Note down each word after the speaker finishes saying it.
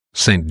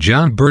Saint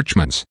John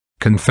Berchmans,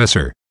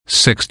 Confessor,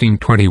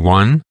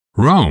 1621,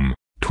 Rome,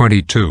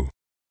 22.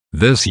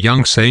 This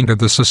young saint of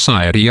the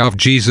Society of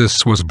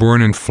Jesus was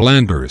born in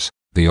Flanders,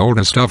 the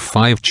oldest of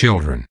 5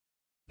 children.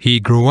 He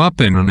grew up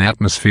in an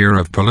atmosphere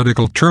of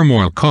political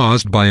turmoil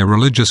caused by a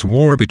religious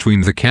war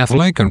between the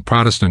Catholic and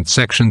Protestant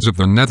sections of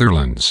the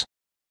Netherlands.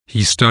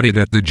 He studied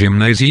at the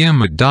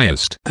gymnasium at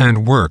Diest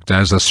and worked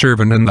as a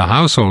servant in the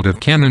household of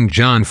Canon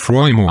John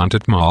Froimont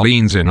at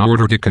Malines in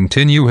order to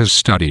continue his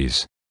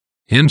studies.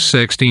 In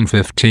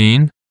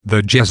 1615,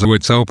 the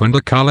Jesuits opened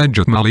a college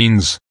at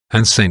Malines,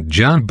 and Saint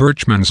John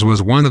Berchmans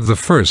was one of the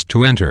first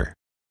to enter.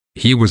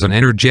 He was an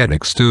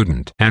energetic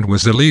student and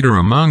was a leader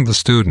among the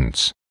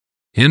students.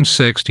 In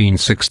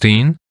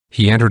 1616,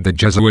 he entered the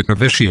Jesuit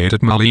novitiate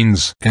at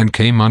Malines and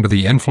came under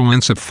the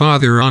influence of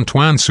Father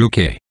Antoine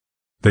Souquet.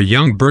 The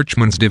young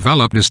Berchmans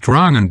developed a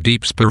strong and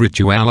deep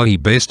spirituality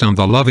based on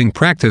the loving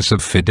practice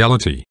of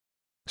fidelity.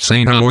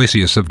 Saint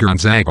Aloysius of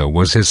Gonzaga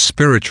was his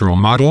spiritual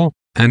model,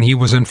 and he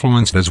was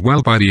influenced as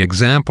well by the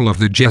example of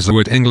the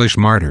Jesuit English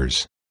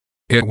martyrs.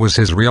 It was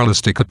his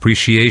realistic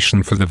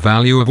appreciation for the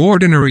value of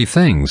ordinary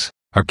things,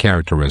 a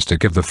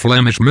characteristic of the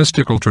Flemish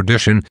mystical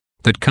tradition,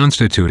 that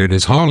constituted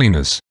his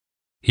holiness.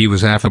 He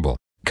was affable,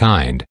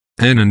 kind,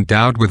 and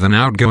endowed with an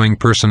outgoing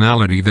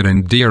personality that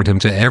endeared him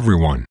to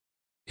everyone.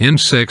 In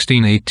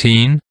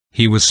 1618,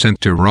 he was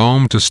sent to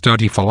Rome to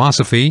study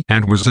philosophy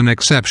and was an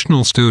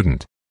exceptional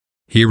student.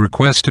 He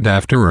requested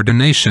after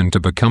ordination to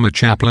become a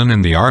chaplain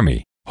in the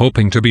army,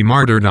 hoping to be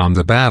martyred on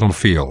the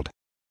battlefield.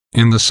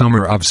 In the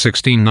summer of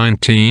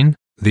 1619,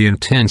 the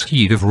intense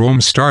heat of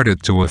Rome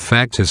started to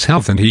affect his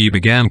health and he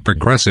began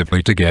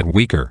progressively to get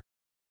weaker.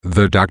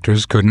 The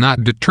doctors could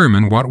not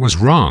determine what was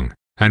wrong,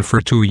 and for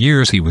 2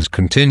 years he was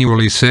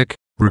continually sick,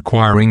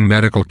 requiring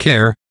medical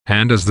care,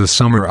 and as the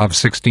summer of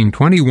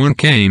 1621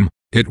 came,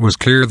 it was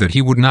clear that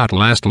he would not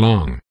last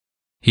long.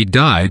 He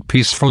died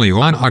peacefully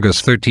on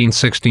August 13,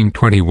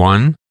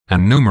 1621,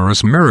 and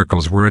numerous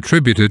miracles were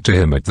attributed to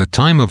him at the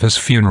time of his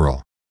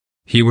funeral.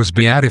 He was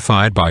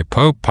beatified by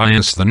Pope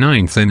Pius IX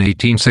in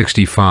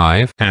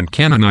 1865 and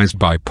canonized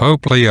by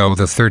Pope Leo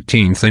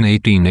XIII in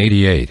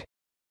 1888.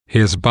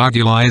 His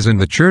body lies in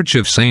the Church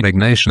of St.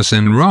 Ignatius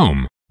in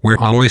Rome, where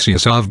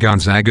Aloysius of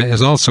Gonzaga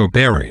is also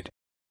buried.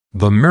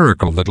 The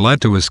miracle that led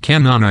to his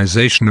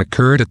canonization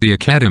occurred at the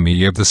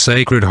Academy of the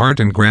Sacred Heart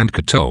in Grand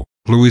Coteau,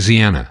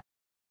 Louisiana.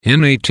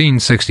 In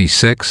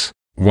 1866,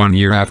 1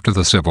 year after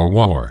the Civil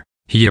War,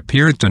 he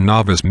appeared to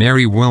novice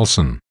Mary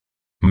Wilson.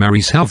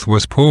 Mary's health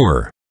was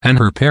poor, and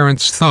her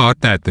parents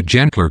thought that the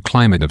gentler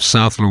climate of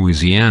South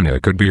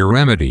Louisiana could be a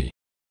remedy.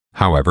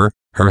 However,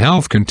 her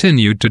health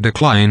continued to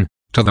decline,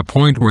 to the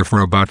point where for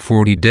about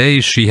 40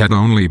 days she had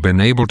only been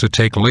able to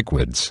take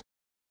liquids.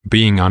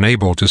 Being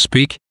unable to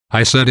speak,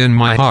 I said in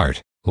my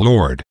heart,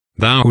 Lord,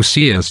 thou who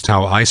seest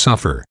how I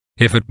suffer,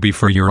 if it be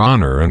for your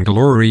honor and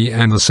glory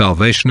and the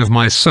salvation of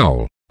my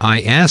soul,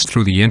 I ask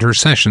through the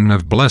intercession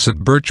of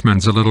blessed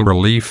Berchmans a little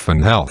relief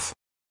and health.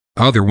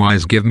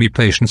 Otherwise give me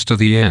patience to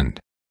the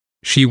end.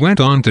 She went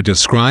on to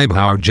describe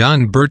how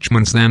John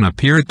Berchmans then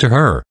appeared to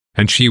her,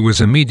 and she was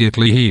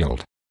immediately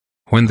healed.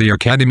 When the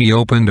Academy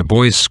opened a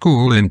boys'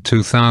 school in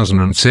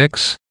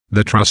 2006,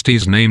 the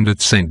trustees named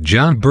it Saint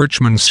John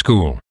Berchmans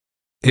School.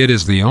 It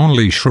is the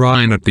only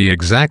shrine at the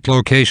exact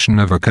location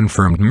of a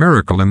confirmed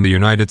miracle in the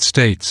United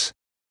States.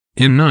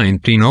 In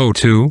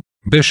 1902,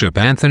 Bishop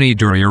Anthony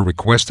Durrier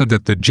requested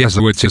that the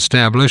Jesuits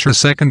establish a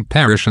second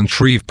parish in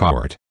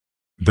Shreveport.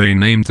 They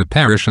named the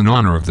parish in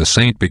honor of the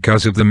saint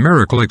because of the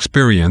miracle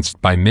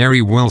experienced by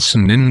Mary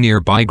Wilson in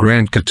nearby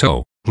Grand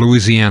Coteau,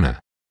 Louisiana.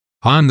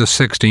 On the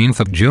 16th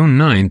of June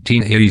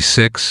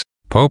 1986,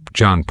 Pope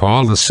John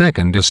Paul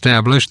II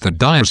established the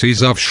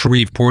Diocese of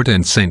Shreveport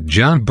and Saint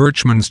John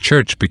Berchmans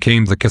Church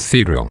became the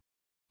cathedral.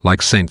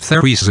 Like Saint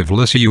Therese of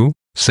Lisieux,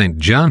 Saint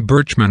John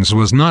Berchmans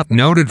was not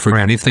noted for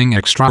anything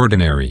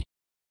extraordinary.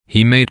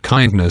 He made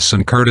kindness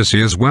and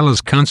courtesy as well as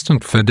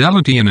constant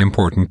fidelity an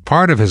important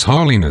part of his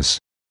holiness.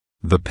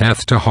 The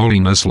path to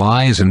holiness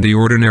lies in the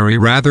ordinary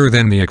rather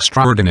than the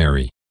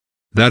extraordinary.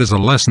 That is a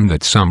lesson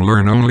that some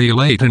learn only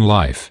late in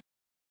life.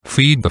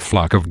 Feed the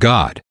flock of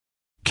God.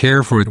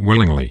 Care for it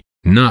willingly,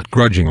 not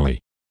grudgingly.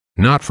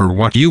 Not for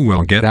what you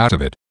will get out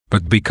of it,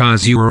 but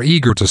because you are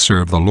eager to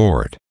serve the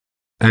Lord.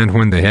 And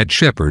when the head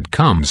shepherd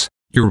comes,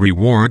 your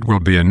reward will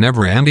be a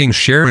never-ending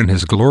share in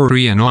his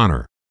glory and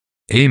honor.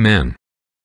 Amen.